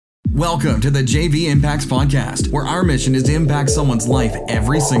Welcome to the JV Impacts Podcast, where our mission is to impact someone's life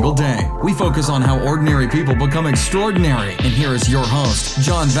every single day. We focus on how ordinary people become extraordinary. And here is your host,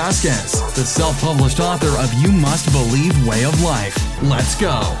 John Vasquez, the self-published author of You Must Believe Way of Life. Let's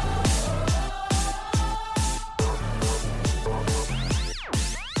go.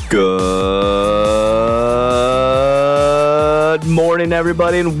 Good morning,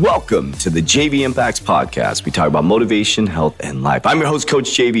 everybody, and welcome to the JV Impacts Podcast. We talk about motivation, health, and life. I'm your host,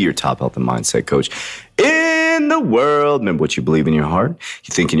 Coach JV, your top health and mindset coach in the world. Remember, what you believe in your heart,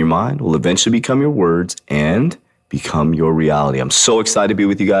 you think in your mind, will eventually become your words and become your reality. I'm so excited to be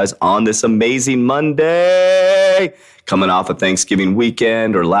with you guys on this amazing Monday, coming off of Thanksgiving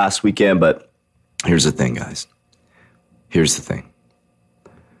weekend or last weekend. But here's the thing, guys. Here's the thing.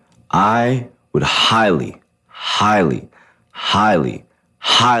 I would highly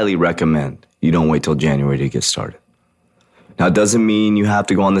recommend you don't wait till January to get started. Now, it doesn't mean you have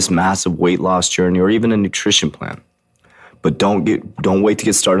to go on this massive weight loss journey or even a nutrition plan. But don't wait to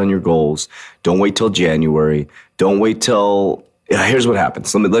get started on your goals. Don't wait till January. Don't wait till, here's what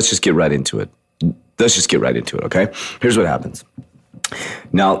happens. Let's just get right into it. Okay? Here's what happens.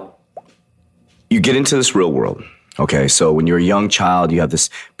 Now, you get into this real world. Okay, so when you're a young child, you have this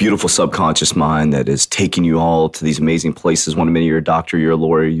beautiful subconscious mind that is taking you all to these amazing places. One minute you're a doctor, you're a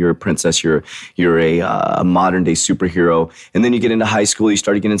lawyer, you're a princess, you're a modern day superhero. And then you get into high school, you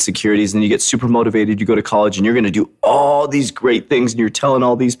start getting insecurities, and then you get super motivated, you go to college, and you're going to do all these great things, and you're telling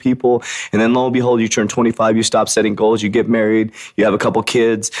all these people. And then lo and behold, you turn 25, you stop setting goals, you get married, you have a couple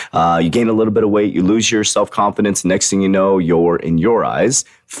kids, you gain a little bit of weight, you lose your self-confidence. Next thing you know, you're, in your eyes,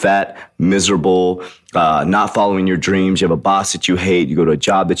 fat, miserable, not following your dreams. You have a boss that you hate. You go to a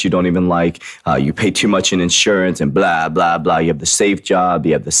job that you don't even like. You pay too much in insurance and blah, blah, blah. You have the safe job.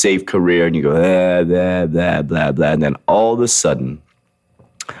 You have the safe career. And you go, blah, blah, blah, blah, blah. And then all of a sudden,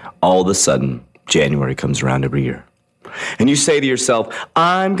 January comes around every year. And you say to yourself,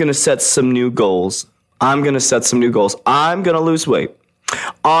 I'm going to set some new goals. I'm going to lose weight.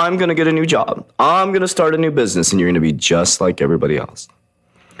 I'm going to get a new job. I'm going to start a new business. And you're going to be just like everybody else.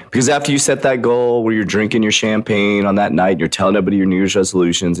 Because after you set that goal where you're drinking your champagne on that night, you're telling everybody your New Year's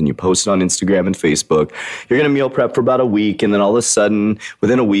resolutions, and you post it on Instagram and Facebook, you're going to meal prep for about a week, and then all of a sudden,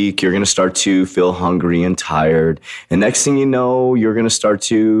 within a week, you're going to start to feel hungry and tired. And next thing you know, you're going to start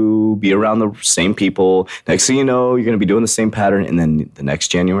to be around the same people. Next thing you know, you're going to be doing the same pattern, and then the next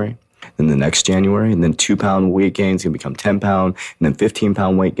January, and then 2-pound weight gain is going to become 10-pound, and then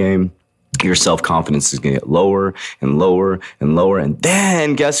 15-pound weight gain. Your self-confidence is going to get lower and lower and lower. And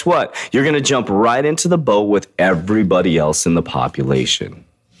then guess what? You're going to jump right into the boat with everybody else in the population,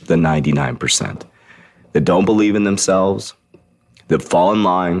 the 99%, that don't believe in themselves, that fall in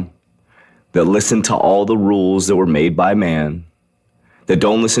line, that listen to all the rules that were made by man, that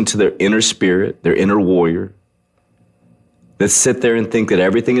don't listen to their inner spirit, their inner warrior, that sit there and think that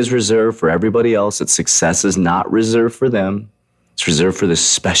everything is reserved for everybody else, that success is not reserved for them. It's reserved for this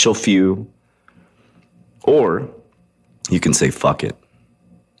special few. Or you can say, fuck it.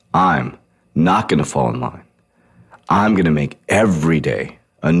 I'm not going to fall in line. I'm going to make every day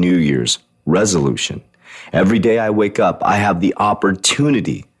a New Year's resolution. Every day I wake up, I have the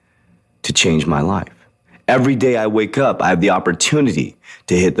opportunity to change my life. Every day I wake up, I have the opportunity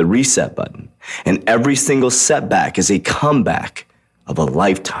to hit the reset button. And every single setback is a comeback of a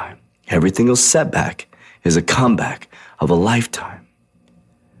lifetime. Every single setback is a comeback of a lifetime.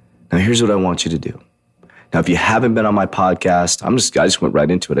 Now, here's what I want you to do. Now, if you haven't been on my podcast, I just went right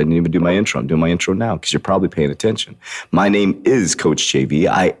into it. I didn't even do my intro. I'm doing my intro now because you're probably paying attention. My name is Coach JV.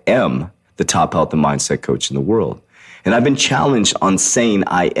 I am the top health and mindset coach in the world. And I've been challenged on saying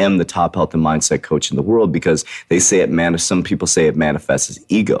I am the top health and mindset coach in the world because some people say it manifests as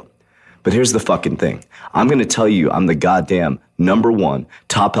ego. But here's the fucking thing. I'm going to tell you I'm the goddamn #1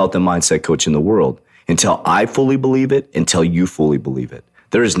 top health and mindset coach in the world. Until I fully believe it, until you fully believe it.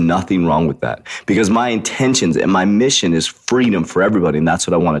 There is nothing wrong with that because my intentions and my mission is freedom for everybody, and that's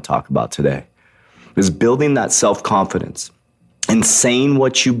what I want to talk about today, is building that self-confidence and saying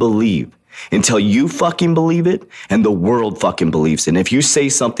what you believe until you fucking believe it and the world fucking believes it. And if you say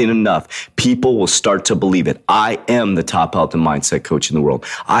something enough, people will start to believe it. I am the top health and mindset coach in the world.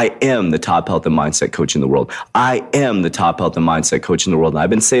 I am the top health and mindset coach in the world. I am the top health and mindset coach in the world. And I've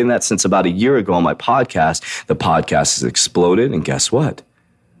been saying that since about a year ago on my podcast. The podcast has exploded, and guess what?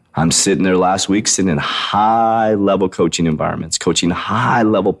 I'm sitting there last week, sitting in high-level coaching environments, coaching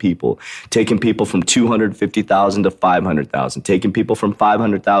high-level people, taking people from 250,000 to 500,000, taking people from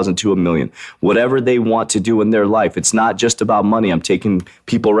 500,000 to 1 million, whatever they want to do in their life. It's not just about money. I'm taking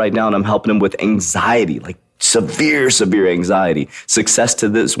people right now and I'm helping them with anxiety, like severe anxiety. Success to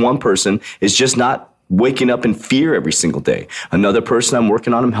this one person is just not waking up in fear every single day. Another person, I'm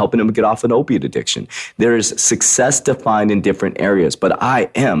working on him, helping him get off an opiate addiction. There is success defined in different areas, but I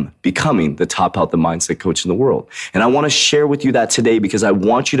am becoming the top health and mindset coach in the world. And I want to share with you that today because I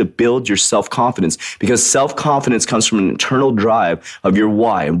want you to build your self-confidence, because self-confidence comes from an internal drive of your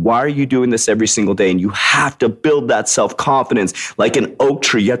why. And why are you doing this every single day? And you have to build that self-confidence like an oak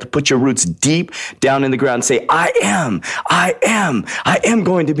tree. You have to put your roots deep down in the ground and say, I am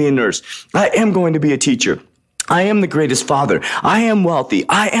going to be a nurse. I am going to be a teacher. I am the greatest father. I am wealthy.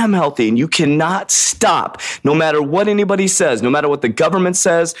 I am healthy. And you cannot stop no matter what anybody says, no matter what the government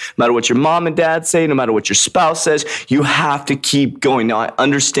says, no matter what your mom and dad say, no matter what your spouse says. You have to keep going. Now, I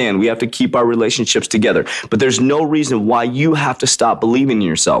understand we have to keep our relationships together, but there's no reason why you have to stop believing in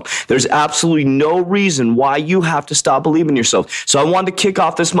yourself. There's absolutely no reason why you have to stop believing in yourself. So I wanted to kick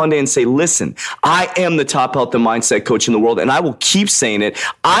off this Monday and say, listen, I am the top health and mindset coach in the world, and I will keep saying it.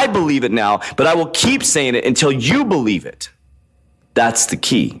 I believe it now, but I will keep saying it until you believe it. That's the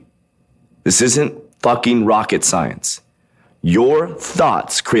key. This isn't fucking rocket science. Your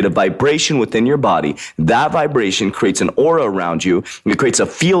thoughts create a vibration within your body. That vibration creates an aura around you. It creates a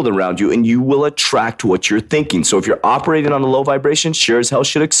field around you, and you will attract what you're thinking. So if you're operating on a low vibration, sure as hell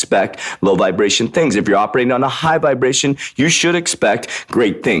should expect low vibration things. If you're operating on a high vibration, you should expect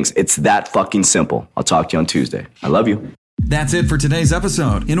great things. It's that fucking simple. I'll talk to you on Tuesday. I love you. That's it for today's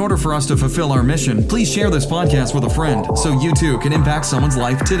episode. In order for us to fulfill our mission, please share this podcast with a friend so you too can impact someone's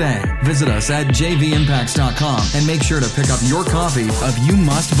life today. Visit us at jvimpacts.com and make sure to pick up your copy of You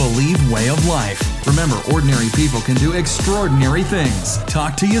Must Believe Way of Life. Remember, ordinary people can do extraordinary things.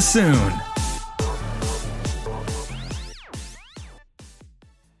 Talk to you soon.